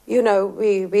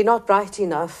we're not bright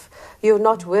enough, you're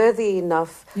not worthy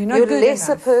enough, you're less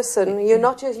a person, you're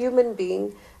not a human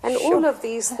being, and all of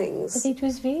these things. But it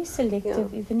was very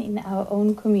selective, even in our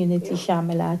own community,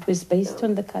 Shamila. It was based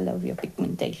on the color of your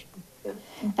pigmentation.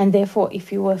 And therefore,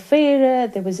 if you were fairer,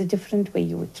 there was a different way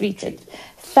you were treated.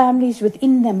 Families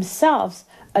within themselves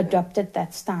adopted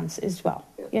that stance as well.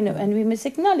 You know, and we must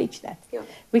acknowledge that.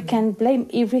 We can blame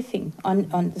everything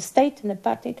on the state and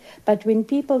apartheid, but when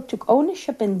people took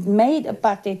ownership and made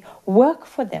apartheid work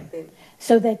for them,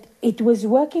 so that it was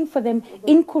working for them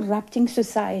in corrupting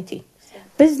society,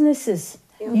 businesses,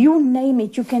 you name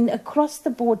it, you can across the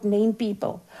board name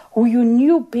people who you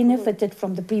knew benefited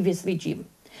from the previous regime.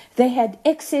 They had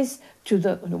access to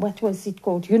the, what was it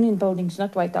called, Union Buildings,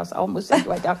 not White House, I almost said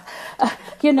White House,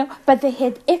 but they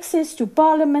had access to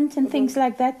Parliament and things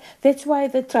like that. That's why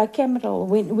the tricameral,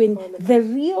 when the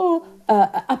real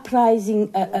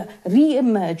uprising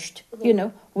re-emerged,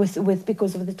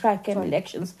 because of the tricameral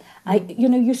elections,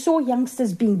 you saw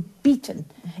youngsters being beaten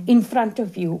in front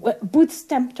of you, boots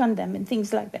stamped on them and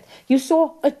things like that. You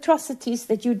saw atrocities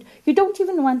that you don't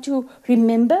even want to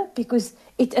remember, because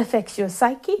it affects your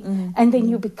psyche, and then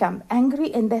you become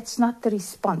angry, and that's not the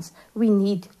response we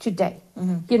need today.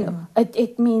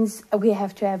 It means we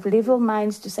have to have level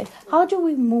minds to say, how do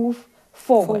we move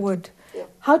forward?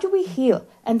 How do we heal?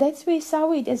 And that's where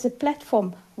Saweet, as a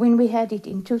platform, when we had it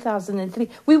in 2003,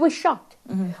 we were shocked.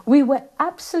 We were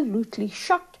absolutely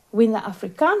shocked when the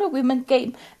Afrikaner women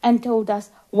came and told us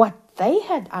what they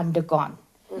had undergone.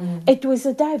 It was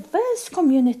a diverse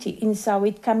community in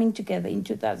Saweet coming together in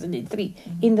 2003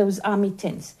 in those army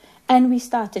tents. And we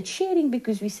started sharing,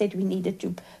 because we said we needed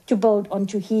to build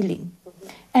onto healing.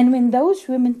 And when those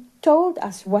women told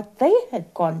us what they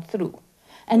had gone through,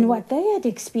 and what they had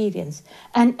experienced,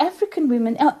 and African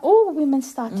women, all women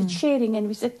started sharing, and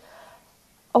we said,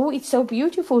 oh, it's so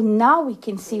beautiful. Now we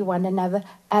can see one another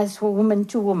as woman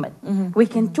to woman. We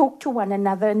can talk to one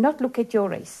another and not look at your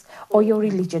race or your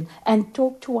religion, and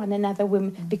talk to one another,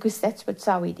 women, because that's what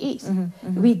Saweet is.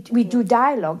 We do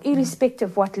dialogue,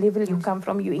 irrespective of what level you come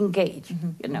from, you engage,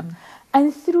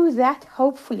 And through that,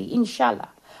 hopefully, inshallah,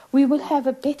 we will have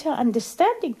a better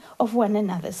understanding of one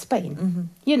another's pain.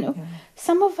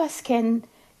 Some of us can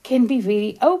be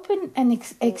very open and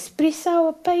express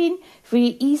our pain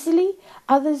very easily.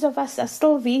 Others of us are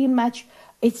still very much,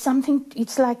 it's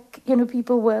like,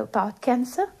 people were about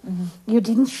cancer. You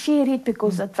didn't share it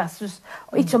because it was,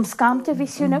 it's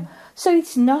skaamte, So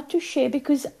it's not to share,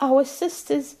 because our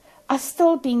sisters are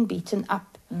still being beaten up.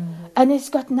 And it's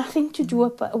got nothing to do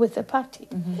with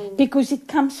apartheid, because it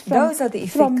comes from... Those are the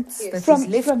effects that is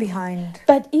left behind.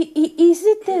 But is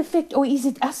it the effect, or is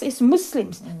it us as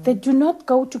Muslims that do not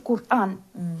go to Quran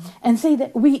and say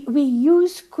that we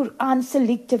use Quran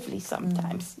selectively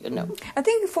sometimes, I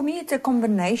think for me it's a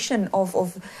combination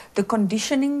of the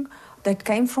conditioning that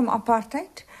came from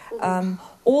apartheid,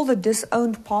 all the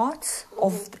disowned parts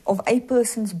of a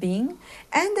person's being,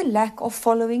 and the lack of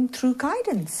following true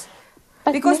guidance.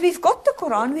 But because we've got the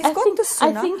Quran, we've got the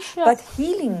Sunnah, but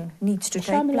healing needs to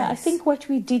take place. I think what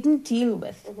we didn't deal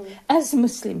with as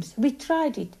Muslims, we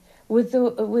tried it with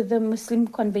the Muslim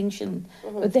convention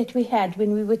that we had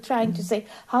when we were trying to say,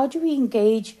 how do we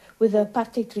engage with the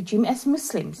apartheid regime as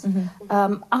Muslims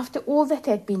after all that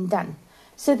had been done?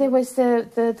 So there was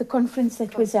the conference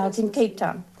that was held in Cape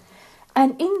Town.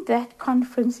 And in that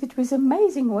conference, it was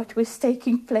amazing what was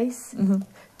taking place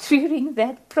during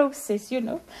that process,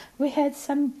 We had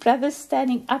some brothers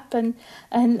standing up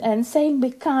and saying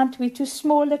we can't, we're too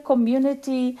small a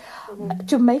community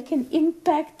to make an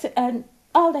impact and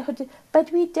all that. But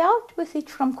we dealt with it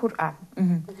from Quran.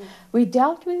 We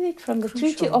dealt with it from the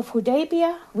Treaty of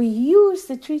Hudaybiyah. We used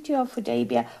the Treaty of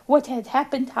Hudaybiyah, what had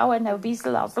happened, how and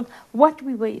what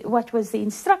was the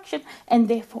instruction, and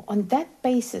therefore on that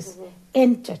basis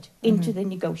entered into the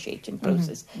negotiating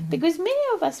process. Because many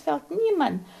of us felt, nee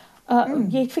man,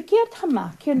 jy het verkeerd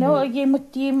gemaak,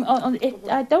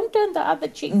 I don't turn the other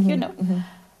cheek,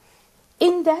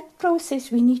 In that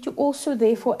process, we need to also,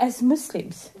 therefore, as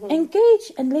Muslims,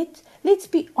 engage and let's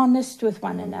be honest with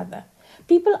one another.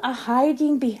 People are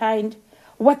hiding behind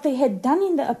what they had done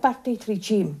in the apartheid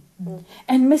regime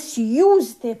and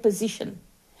misused their position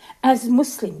as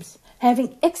Muslims,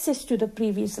 having access to the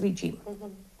previous regime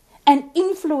and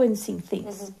influencing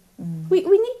things. We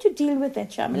need to deal with that,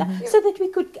 Shamila, so that we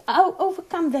could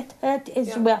overcome that hurt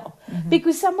as well.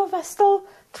 Because some of us still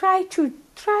try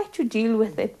to deal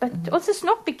with it, but ons is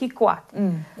nog bietjie kwaad.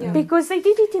 Because they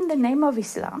did it in the name of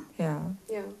Islam.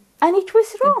 And it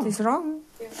was wrong. It is wrong.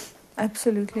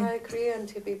 Absolutely. I agree,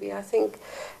 Auntie Bibi. I think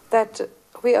that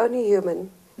we're only human.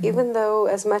 Even though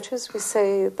as much as we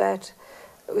say that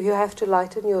you have to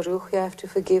lighten your ruh, you have to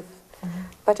forgive.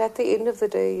 But at the end of the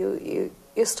day,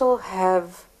 you still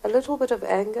have a little bit of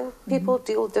anger. People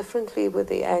deal differently with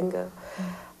the anger.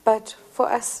 But for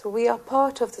us, we are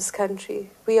part of this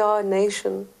country. We are a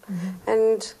nation.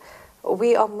 And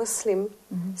we are Muslim.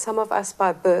 Some of us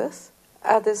by birth,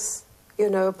 others,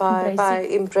 by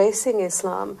embracing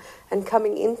Islam and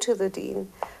coming into the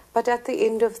deen. But at the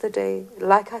end of the day,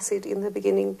 like I said in the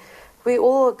beginning, we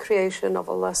all a creation of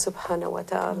Allah subhanahu wa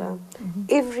ta'ala.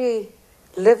 Every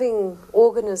living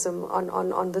organism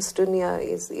on this dunya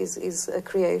is a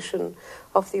creation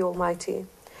of the Almighty.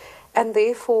 And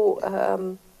therefore,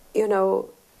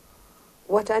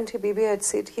 what Auntie Bibi had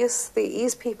said, yes, there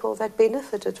is people that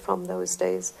benefited from those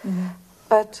days.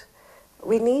 But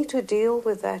we need to deal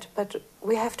with that. But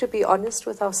we have to be honest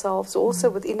with ourselves. Also,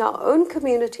 within our own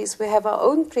communities, we have our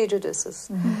own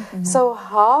prejudices. So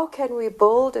how can we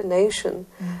build a nation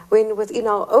when within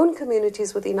our own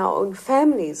communities, within our own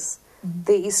families,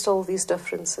 there is still these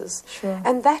differences?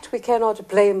 And that we cannot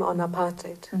blame on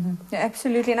apartheid.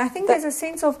 Absolutely. And I think there's a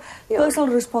sense of personal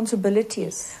responsibility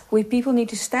where people need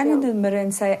to stand in the mirror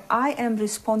and say, I am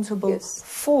responsible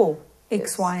for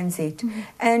X, Y, and Z.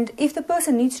 And if the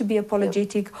person needs to be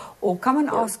apologetic or come and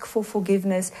ask for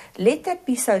forgiveness, let that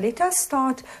be so. Let us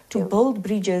start to build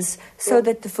bridges so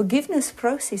that the forgiveness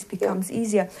process becomes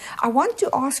easier. I want to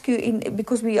ask you,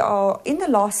 because we are in the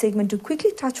last segment, to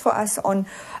quickly touch for us on,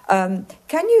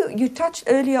 you touched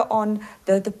earlier on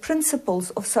the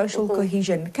principles of social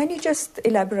cohesion. Can you just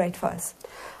elaborate for us?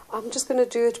 I'm just going to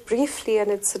do it briefly,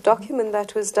 and it's a document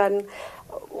that was done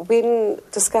when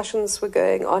discussions were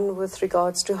going on with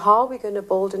regards to how we're going to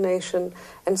build a nation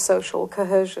and social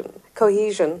cohesion.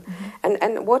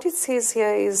 And what it says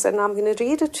here is, and I'm going to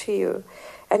read it to you,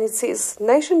 and it says,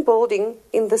 nation building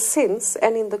in the sense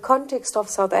and in the context of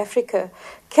South Africa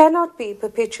cannot be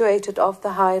perpetuated of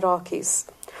the hierarchies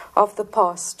of the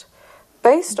past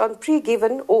based on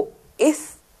pre-given or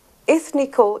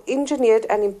ethnical, engineered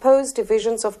and imposed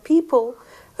divisions of people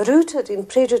rooted in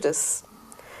prejudice,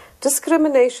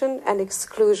 discrimination and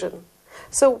exclusion.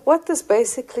 So what this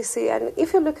basically says, and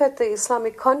if you look at the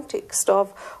Islamic context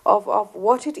of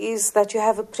what it is that you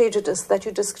have a prejudice, that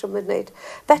you discriminate,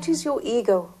 that is your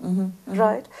ego,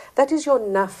 right? That is your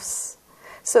nafs.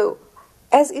 So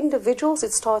as individuals,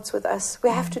 it starts with us.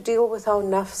 We have to deal with our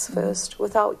nafs first,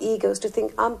 with our egos, to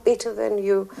think, I'm better than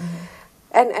you.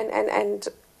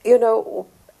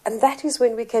 And that is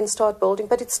when we can start building.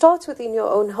 But it starts within your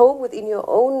own home, within your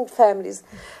own families.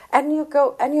 And you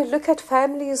go and you look at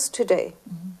families today.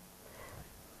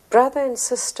 Brother and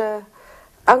sister,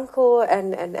 uncle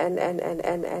and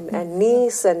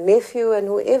niece and nephew and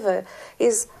whoever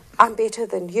is, I'm better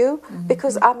than you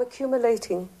because I'm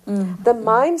accumulating. The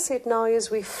mindset now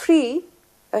is we're free,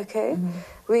 okay?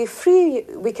 We're free,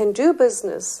 we can do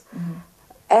business.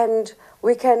 And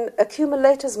We can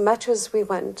accumulate as much as we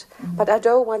want, but I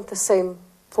don't want the same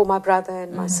for my brother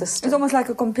and my sister. It's almost like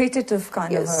a competitive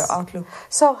kind of outlook.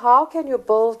 So how can you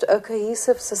build a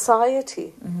cohesive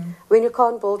society when you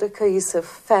can't build a cohesive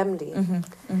family?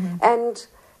 And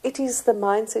it is the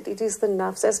mindset, it is the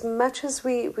nafs. As much as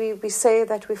we say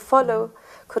that we follow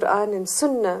Quran and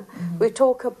Sunnah, we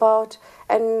talk about,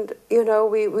 and you know,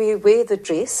 we wear the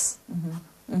dress,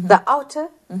 the outer,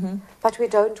 but we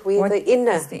don't wear the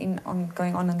inner. What's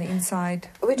going on the inside?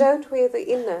 We don't wear the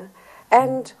inner.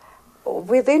 And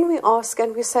then we ask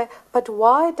and we say, but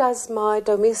why does my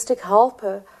domestic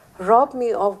helper rob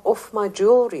me of my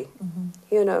jewelry?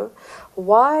 You know,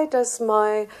 why does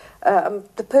my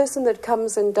the person that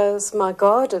comes and does my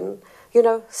garden, you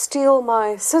know, steal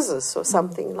my scissors or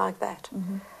something like that?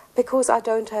 Because I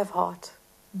don't have heart.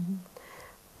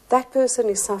 That person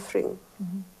is suffering.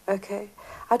 Okay,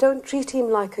 I don't treat him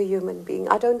like a human being.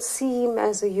 I don't see him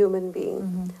as a human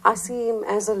being. I see him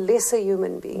as a lesser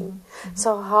human being.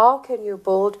 So how can you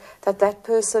build that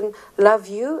person love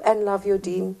you and love your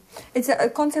deen? It's a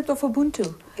concept of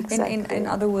Ubuntu. Exactly. In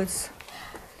other words.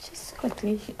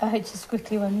 I just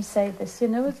quickly want to say this. You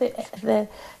know, the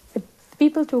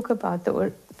people talk about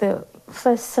the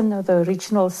first sin or the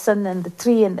original sin and the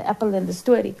tree and the apple and the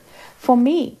story. For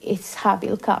me, it's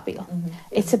Habil Kabil.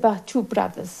 It's about two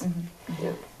brothers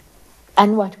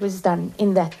and what was done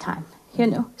in that time. You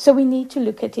know, so we need to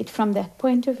look at it from that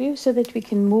point of view so that we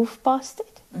can move past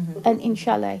it and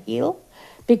inshallah heal,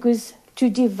 because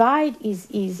to divide is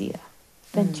easier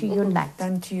than to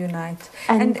unite.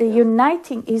 And the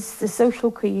uniting is the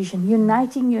social cohesion.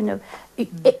 Uniting, you know,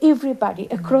 everybody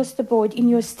across the board, in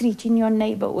your street, in your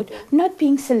neighborhood, not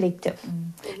being selective.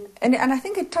 And I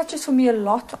think it touches for me a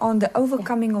lot on the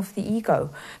overcoming of the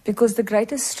ego, because the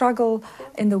greatest struggle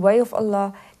in the way of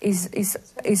Allah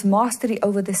is mastery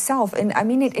over the self. And I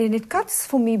mean, it cuts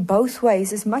for me both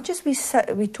ways. As much as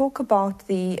we talk about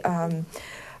the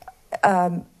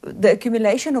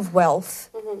accumulation of wealth,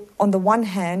 on the one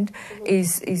hand,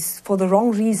 is for the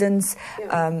wrong reasons.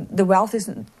 The wealth is,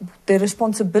 the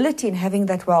responsibility in having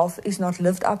that wealth is not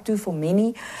lived up to for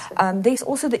many. There's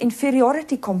also the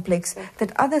inferiority complex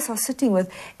that others are sitting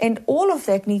with, and all of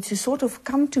that needs to sort of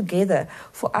come together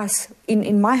for us,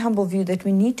 in my humble view, that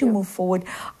we need to move forward.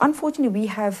 Unfortunately, we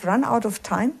have run out of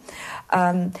time.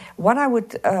 What I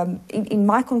would, in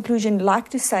my conclusion, like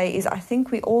to say is, I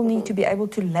think we all need to be able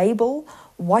to label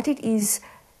what it is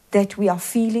that we are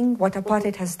feeling, what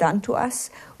apartheid has done to us.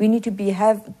 We need to be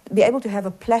able to have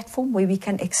a platform where we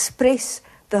can express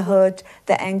the hurt,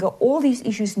 the anger. All these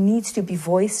issues needs to be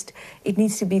voiced. It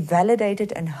needs to be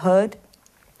validated and heard.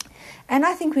 And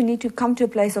I think we need to come to a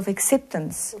place of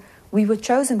acceptance. We were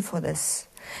chosen for this.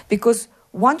 Because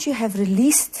once you have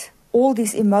released all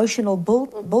this emotional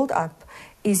build up,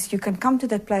 is you can come to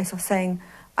that place of saying,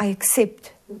 I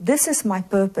accept. This is my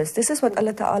purpose. This is what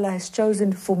Allah Ta'ala has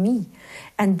chosen for me.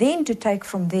 And then to take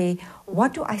from there,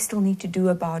 what do I still need to do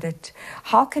about it?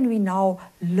 How can we now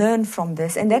learn from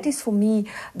this? And that is for me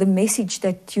the message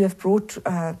that you have brought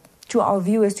to our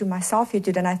viewers, to myself here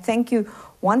today. And I thank you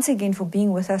once again for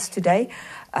being with us today.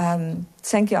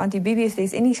 Thank you, Auntie Bibi. If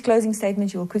there's any closing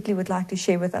statements you would like to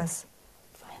share with us.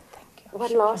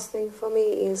 One last thing for me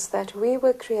is that we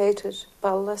were created by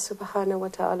Allah Subhanahu wa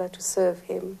Ta'ala to serve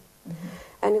Him.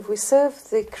 And if we serve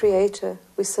the Creator,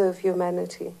 we serve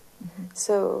humanity.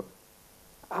 So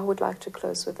I would like to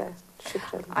close with that.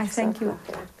 Shukran. I thank you.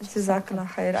 Jazakallah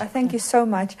khair. I thank you so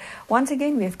much. Once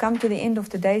again, we have come to the end of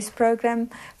today's program.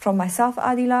 From myself,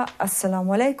 Adila,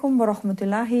 Assalamu alaikum wa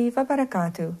rahmatullahi wa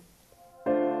barakatuh.